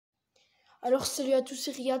Alors salut à tous,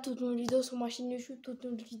 c'est Ria, toute nouvelle vidéo sur ma chaîne YouTube, toute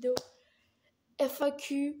nouvelle vidéo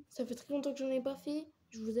FAQ. Ça fait très longtemps que j'en ai pas fait.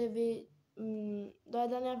 Je vous avais dans la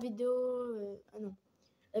dernière vidéo,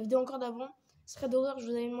 la vidéo encore d'avant, serait d'horreur. Je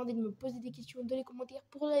vous avais demandé de me poser des questions dans les commentaires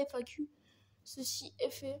pour la FAQ. Ceci est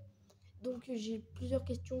fait. Donc j'ai plusieurs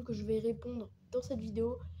questions que je vais répondre dans cette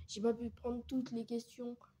vidéo. J'ai pas pu prendre toutes les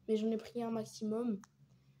questions, mais j'en ai pris un maximum.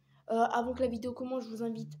 Avant que la vidéo commence, je vous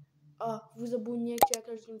invite à vous abonner, activer la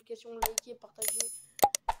cloche de notification, liker, partager,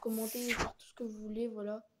 commenter, faire tout ce que vous voulez,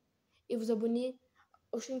 voilà. Et vous abonner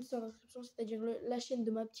aux chaînes qui sont en description, c'est-à-dire la chaîne de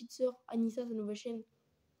ma petite sœur Anissa, sa nouvelle chaîne.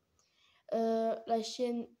 Ma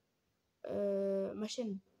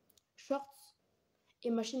chaîne Shorts et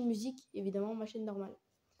ma chaîne musique, évidemment, ma chaîne normale.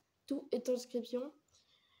 Tout est en description.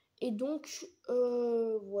 Et donc,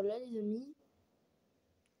 voilà les amis.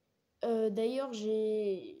 D'ailleurs,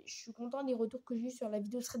 je suis content des retours que j'ai eu sur la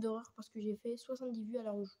vidéo Thread d'horreur parce que j'ai fait 70 vues à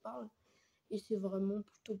l'heure où je parle. Et c'est vraiment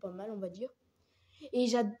plutôt pas mal, on va dire. Et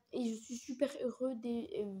je suis super heureux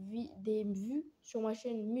des vues sur ma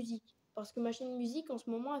chaîne musique. Parce que ma chaîne musique, en ce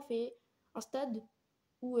moment, elle fait un stade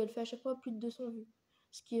où elle fait à chaque fois plus de 200 vues.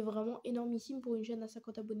 Ce qui est vraiment énormissime pour une chaîne à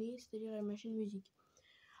 50 abonnés, c'est-à-dire ma chaîne musique.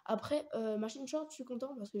 Après, ma chaîne short, je suis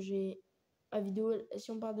content parce que j'ai ma vidéo,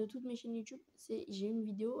 si on parle de toutes mes chaînes YouTube, j'ai une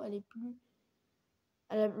vidéo, elle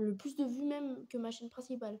a le plus de vues même que ma chaîne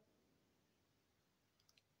principale.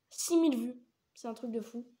 6000 vues, c'est un truc de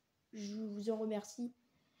fou. Je vous en remercie.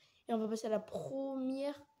 Et on va passer à la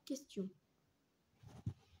première question.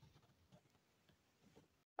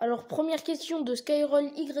 Alors, première question de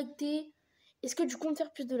Skyroll YT. Est-ce que tu comptes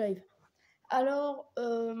faire plus de live? Alors,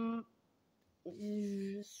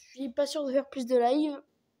 je suis pas sûr de faire plus de live.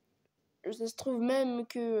 Ça se trouve même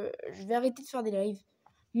que je vais arrêter de faire des lives.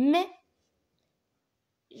 Mais,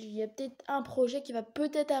 il y a peut-être un projet qui va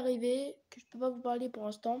peut-être arriver, que je peux pas vous parler pour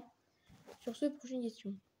l'instant. Sur ce, prochaine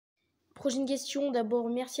question. Prochaine question, d'abord,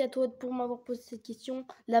 merci à toi pour m'avoir posé cette question.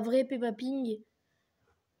 La vraie Peppa Pig.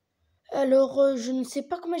 Alors, je ne sais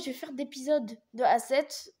pas comment je vais faire d'épisodes de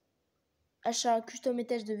A7. Achat custom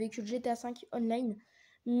étage de véhicule GTA 5 online.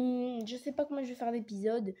 Je sais pas comment je vais faire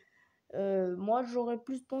d'épisodes. Moi, j'aurais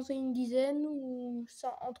plus pensé une dizaine ou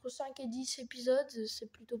ça, entre 5 et 10 épisodes.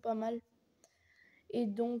 C'est plutôt pas mal. Et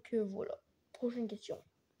donc, voilà. Prochaine question.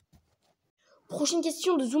 Prochaine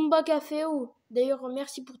question de Zumba Café. D'ailleurs,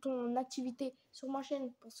 merci pour ton activité sur ma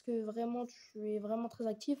chaîne parce que vraiment, tu es vraiment très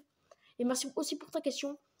actif. Et merci aussi pour ta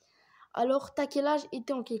question. Alors, t'as quel âge et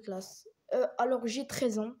t'es en quelle classe? Alors, j'ai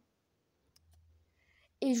 13 ans.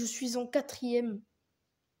 Et je suis en 4e.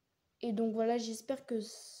 Et donc, voilà, j'espère que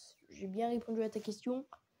j'ai bien répondu à ta question.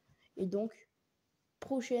 Et donc,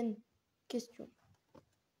 prochaine question.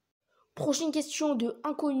 Prochaine question de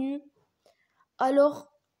Inconnu.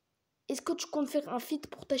 Alors, est-ce que tu comptes faire un feat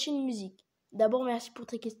pour ta chaîne musique? D'abord, merci pour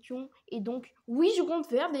tes questions. Et donc, oui, je compte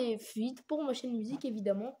faire des feats pour ma chaîne musique,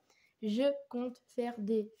 évidemment. Je compte faire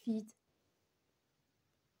des feats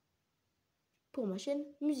pour ma chaîne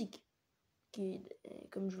musique. Qui est,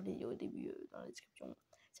 comme je vous l'ai dit au début dans la description,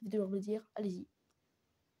 ça fait toujours plaisir. Allez-y.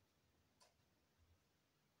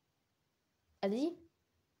 Allez-y.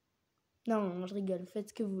 Non, je rigole. Faites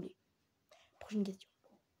ce que vous voulez. Prochaine question.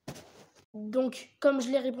 Donc, comme je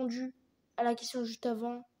l'ai répondu à la question juste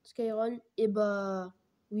avant, Skyroll, et bah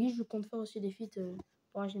oui, je compte faire aussi des feats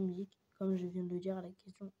pour la chaîne musique, comme je viens de le dire à la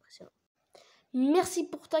question précédente. Merci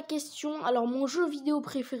pour ta question. Alors, mon jeu vidéo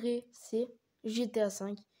préféré, c'est GTA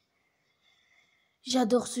 5.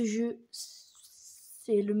 J'adore ce jeu.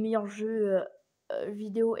 C'est le meilleur jeu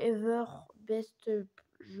vidéo ever. Best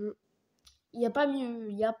jeu. Il n'y a pas mieux.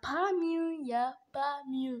 Il n'y a pas mieux. Il n'y a pas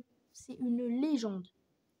mieux. C'est une légende.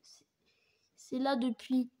 C'est là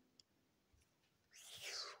depuis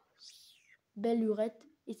belle lurette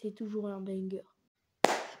et c'est toujours un banger.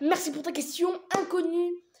 Merci pour ta question,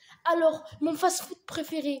 Inconnu. Alors, mon fast-food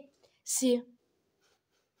préféré, c'est...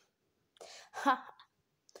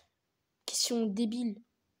 Question débile.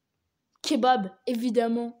 Kebab,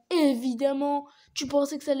 évidemment. Évidemment. Tu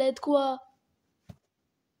pensais que ça allait être quoi?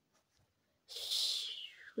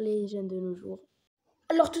 Les jeunes de nos jours.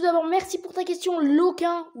 Alors, tout d'abord, merci pour ta question,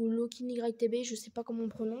 Loquin, ou Loquin YTB, je sais pas comment on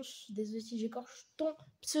prononce. Désolé si j'écorche ton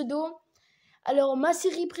pseudo. Alors, ma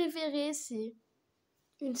série préférée, c'est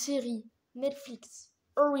une série Netflix.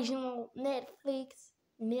 Original Netflix.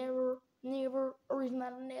 Never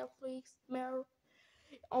original Netflix. Never.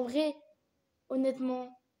 En vrai,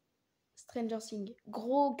 honnêtement, Stranger Things.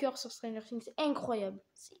 Gros cœur sur Stranger Things. C'est incroyable.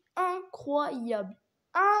 C'est incroyable.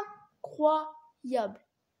 Incroyable.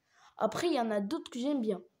 Après, il y en a d'autres que j'aime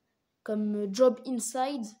bien. Comme Job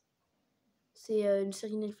Inside. C'est une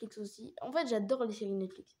série Netflix aussi. En fait, j'adore les séries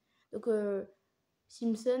Netflix. Donc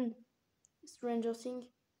Simpson, Stranger Things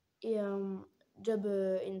et Job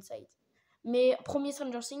Inside. Mais premier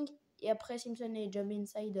Stranger Things et après Simpson et Job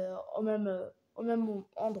Inside au même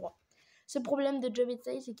endroit. Ce problème de Job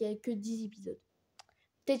Inside, c'est qu'il n'y a que 10 épisodes.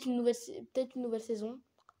 Peut-être une nouvelle saison.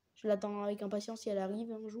 Je l'attends avec impatience si elle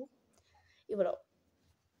arrive un jour. Et voilà.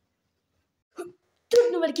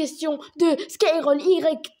 Toute nouvelle question de Skyroll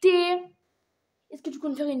YT. Est-ce que tu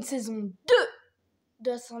comptes faire une saison 2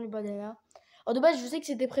 de Assassin's Creed? Alors de base, je sais que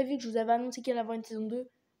c'était prévu, que je vous avais annoncé qu'il allait y avoir une saison 2.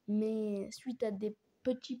 Mais suite à des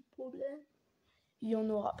petits problèmes, il n'y en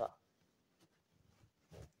aura pas.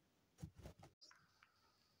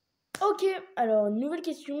 Ok, alors nouvelle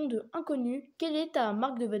question de inconnu. Quelle est ta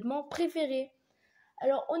marque de vêtements préférée?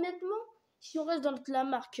 Alors honnêtement, si on reste dans la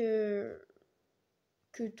marque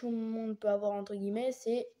que tout le monde peut avoir entre guillemets,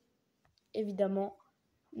 c'est évidemment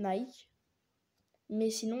Nike. Mais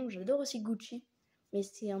sinon, j'adore aussi Gucci. Mais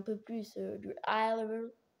c'est un peu plus du high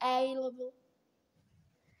level.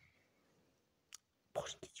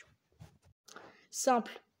 Prochaine question.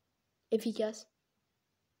 Simple, efficace.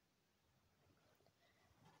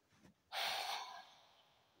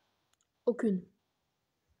 Aucune.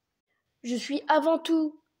 Je suis avant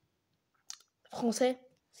tout français,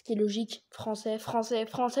 ce qui est logique. Français,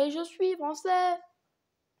 je suis français.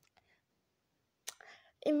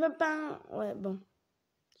 Et me peint. Ouais, bon.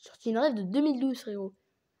 Sorti une rêve de 2012, frérot.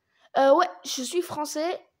 Ouais, je suis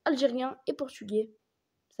français, algérien et portugais.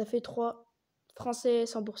 Ça fait 3. Français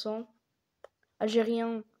 100%,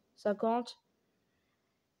 algérien 50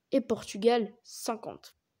 et Portugal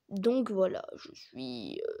 50. Donc voilà, je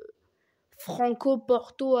suis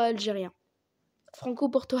franco-porto-algérien.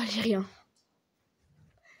 Franco-porto-algérien.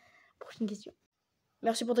 Prochaine question.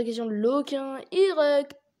 Merci pour ta question, Loquin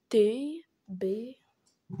YTB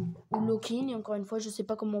ou Lokin. Et encore une fois, je sais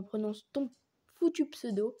pas comment on prononce ton foutu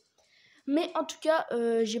pseudo. Mais en tout cas,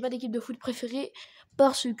 j'ai pas d'équipe de foot préférée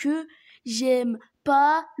parce que j'aime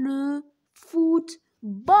pas le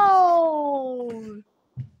football.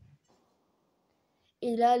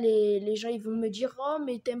 Et là, les gens, ils vont me dire « Oh,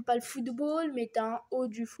 mais t'aimes pas le football, mais t'as un haut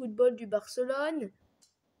du football du Barcelone. »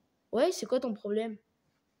 Ouais, c'est quoi ton problème?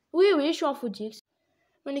 Oui, je suis en footix.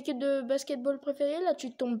 Mon équipe de basketball préférée, là,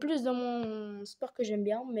 tu tombes plus dans mon sport que j'aime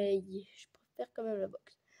bien, mais je préfère quand même la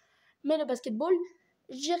boxe. Mais le basketball,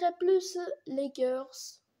 j'irais plus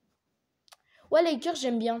Lakers. Ouais, Lakers,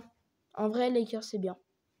 j'aime bien. En vrai, Lakers, c'est bien.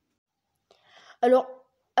 Alors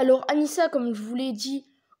Anissa, comme je vous l'ai dit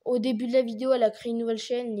au début de la vidéo, elle a créé une nouvelle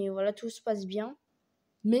chaîne et voilà, tout se passe bien.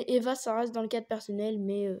 Mais Eva, ça reste dans le cadre personnel,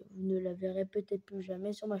 mais vous ne la verrez peut-être plus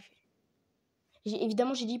jamais sur ma chaîne.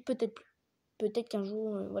 Évidemment, j'ai dit peut-être plus. Peut-être qu'un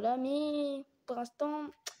jour, voilà, mais pour l'instant,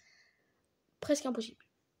 presque impossible.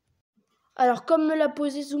 Alors, comme me l'a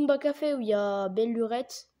posé Zumba Café, où il y a Belle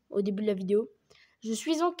Lurette au début de la vidéo, je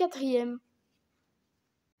suis en 4e.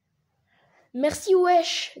 Merci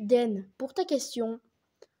wesh, Den, pour ta question.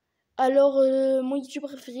 Alors, mon YouTube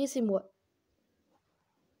préféré, c'est moi.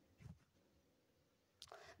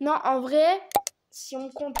 Non, en vrai, si on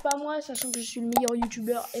compte pas moi, sachant que je suis le meilleur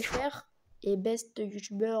youtubeur FR et best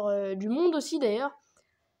youtubeur du monde aussi d'ailleurs.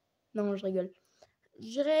 Non, je rigole. Je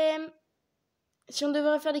dirais, si on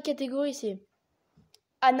devrait faire des catégories, c'est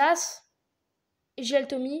Anas,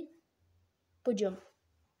 Geltomi, Podium.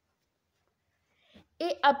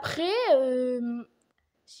 Et après,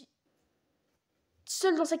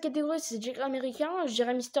 seul dans sa catégorie, c'est Jerry américain, je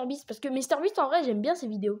dirais MrBeast, parce que MrBeast, en vrai, j'aime bien ses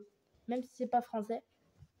vidéos, même si c'est pas français.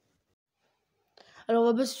 Alors, on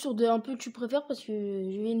va passer sur un peu tu préfères, parce que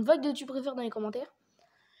j'ai une vague de tu préfères dans les commentaires.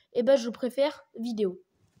 Et ben, je préfère vidéo.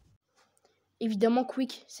 Évidemment,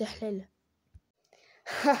 quick, c'est halal.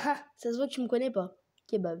 Ça se voit que tu me connais pas.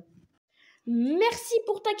 Kebab. Merci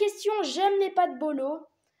pour ta question, j'aime les pâtes bolo.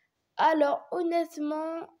 Alors,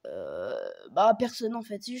 honnêtement, personne en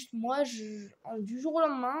fait. C'est juste moi, du jour au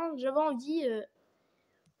lendemain, j'avais envie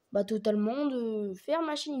totalement de faire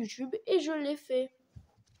ma chaîne YouTube et je l'ai fait.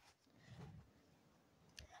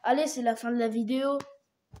 Allez, c'est la fin de la vidéo.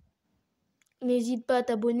 N'hésite pas à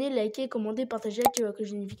t'abonner, liker, commenter, partager, activer la cloche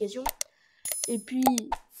de notification. Et puis,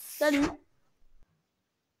 salut!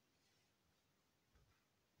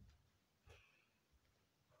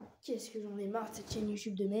 Qu'est-ce que j'en ai marre de cette chaîne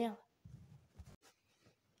YouTube de merde.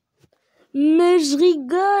 Mais je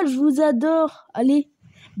rigole, je vous adore. Allez,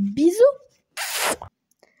 bisous.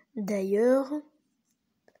 D'ailleurs,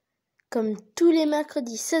 comme tous les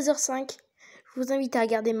mercredis 16h05, je vous invite à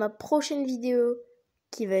regarder ma prochaine vidéo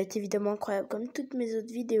qui va être évidemment incroyable comme toutes mes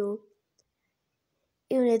autres vidéos.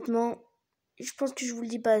 Et honnêtement, je pense que je vous le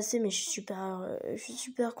dis pas assez, mais je suis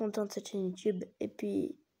super contente de cette chaîne YouTube. Et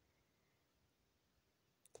puis,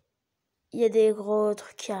 il y a des gros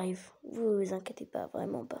trucs qui arrivent. Vous inquiétez pas,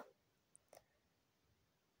 vraiment pas.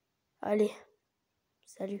 Allez,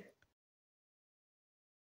 salut.